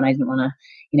in a row, and I didn't want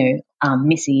to,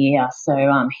 miss a year. So,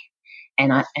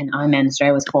 and Ironman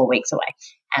Australia was 4 weeks away."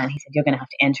 And he said, "You're going to have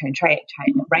to enter and try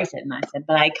and race it." And I said,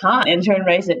 "But I can't enter and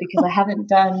race it because I haven't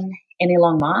done any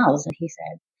long miles." And he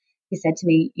said to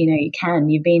me, "You can.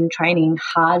 You've been training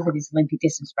hard for these Olympic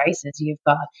distance races. You've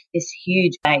got this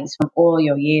huge base from all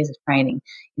your years of training.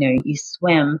 You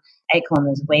swim 8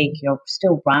 kilometers a week. You're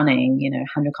still running,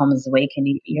 100 kilometers a week, and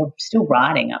you're still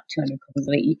riding up 200 kilometers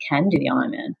a week. You can do the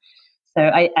Ironman." So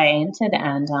I entered,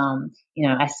 and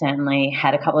I certainly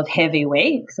had a couple of heavy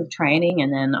weeks of training,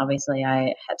 and then obviously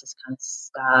I had to kind of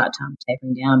start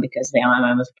tapering down because the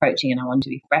Ironman was approaching and I wanted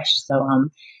to be fresh. So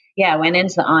I went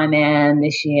into the Ironman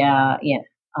this year,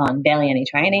 on barely any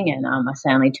training, and I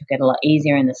certainly took it a lot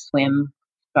easier in the swim.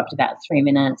 Dropped about 3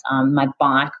 minutes. My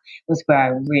bike was where I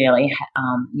really,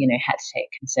 had to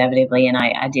take conservatively, and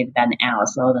I did about an hour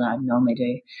slower than I would normally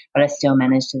do, but I still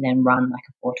managed to then run like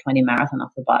a 4:20 marathon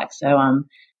off the bike. So,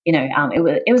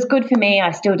 it was good for me.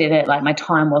 I still did it. Like my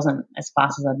time wasn't as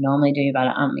fast as I'd normally do,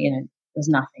 but there's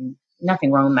nothing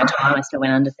wrong with my time. I still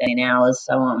went under 13 hours.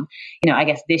 So, I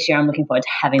guess this year I'm looking forward to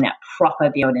having that proper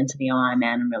build into the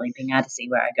Ironman and really being able to see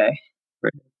where I go.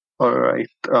 Great. All right.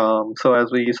 So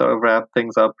as we sort of wrap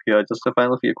things up here, just a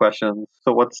final few questions.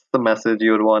 So what's the message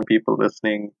you would want people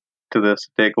listening to this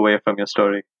to take away from your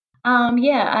story? For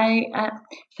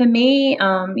me,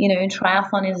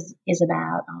 triathlon is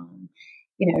about,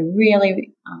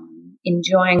 really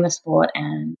enjoying the sport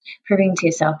and proving to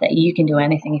yourself that you can do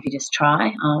anything if you just try.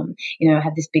 I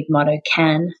have this big motto,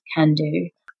 can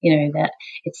do. That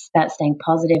it's about staying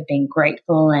positive, being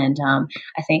grateful, and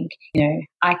I think,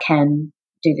 I can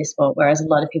do this sport, whereas a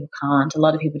lot of people can't. A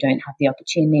lot of people don't have the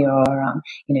opportunity or,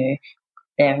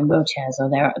 they're in wheelchairs or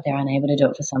they're unable to do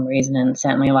it for some reason. And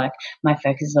certainly, like, my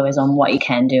focus is always on what you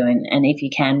can do, and if you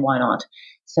can, why not?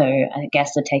 So I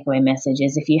guess the takeaway message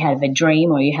is, if you have a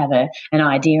dream or you have an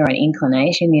idea or an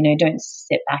inclination, don't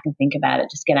sit back and think about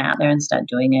it. Just get out there and start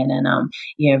doing it,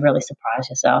 and really surprise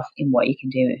yourself in what you can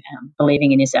do.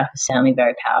 Believing in yourself is certainly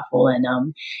very powerful, and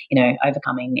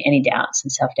overcoming any doubts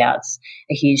and self-doubts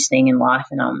a huge thing in life,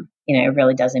 and it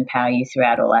really does empower you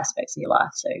throughout all aspects of your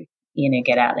life. So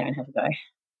get out there and have a go.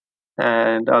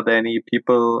 And are there any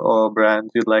people or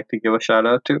brands you'd like to give a shout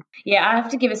out to? Yeah, I have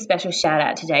to give a special shout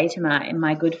out today to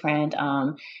my good friend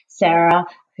Sarah,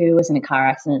 who was in a car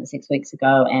accident 6 weeks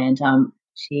ago, and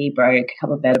she broke a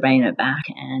couple of vertebrae in her back,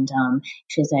 and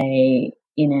she's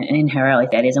in her early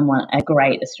 30s and a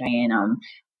great Australian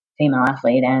female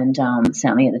athlete, and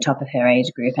certainly at the top of her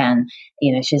age group. And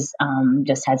she's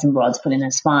just had some rods put in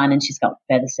her spine, and she's got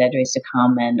further surgeries to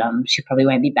come, and she probably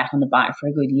won't be back on the bike for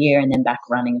a good year, and then back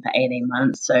running for 18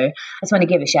 months. So I just want to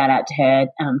give a shout out to her.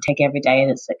 Take every day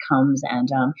that comes, and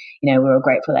we're all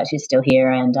grateful that she's still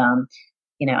here, and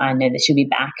I know that she'll be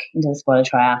back into the sport of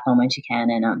triathlon when she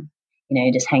can,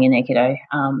 and just hang in there, kiddo.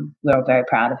 We're all very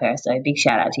proud of her, so big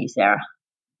shout out to you, Sarah.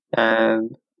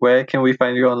 And where can we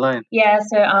find you online? Yeah,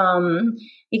 so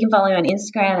you can follow me on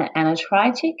Instagram at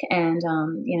AnnaTrichick, and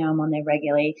I'm on there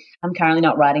regularly. I'm currently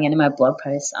not writing any of my blog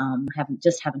posts.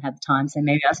 Haven't had the time, so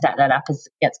maybe I'll start that up as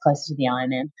it gets closer to the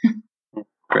Ironman.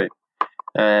 Great.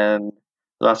 And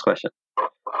last question: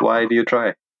 why do you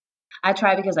try? I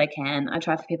try because I can. I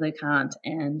try for people who can't,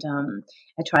 and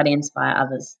I try to inspire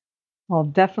others. Well,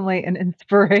 definitely an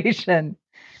inspiration.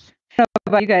 I don't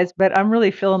know about you guys, but I'm really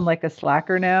feeling like a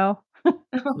slacker now.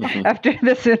 After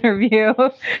this interview.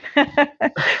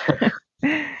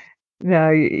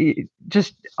 No,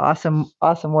 just awesome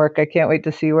work. I can't wait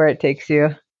to see where it takes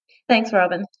you. Thanks,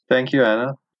 Robin. Thank you,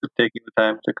 Anna, for taking the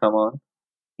time to come on.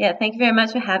 Yeah, thank you very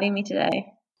much for having me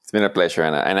today. It's been a pleasure,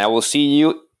 Anna, and I will see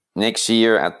you next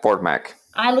year at Port Mac.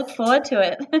 I look forward to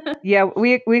it. Yeah,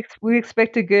 we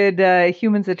expect a good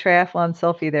Humans of Triathlon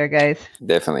selfie there, guys.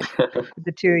 Definitely.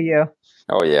 The two of you.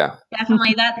 Oh, yeah.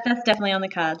 Definitely. That's definitely on the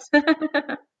cards.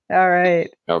 All right.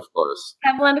 Of course.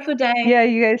 Have a wonderful day. Yeah,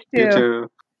 you guys too. You too.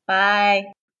 Bye.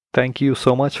 Thank you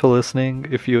so much for listening.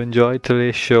 If you enjoyed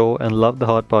today's show and love the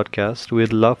Hot Podcast,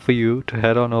 we'd love for you to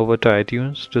head on over to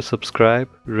iTunes to subscribe,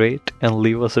 rate, and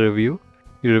leave us a review.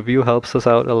 Your review helps us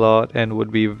out a lot and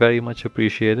would be very much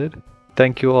appreciated.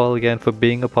 Thank you all again for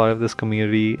being a part of this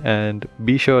community, and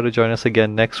be sure to join us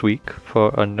again next week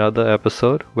for another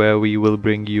episode where we will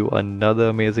bring you another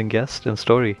amazing guest and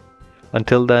story.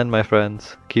 Until then, my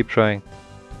friends, keep trying.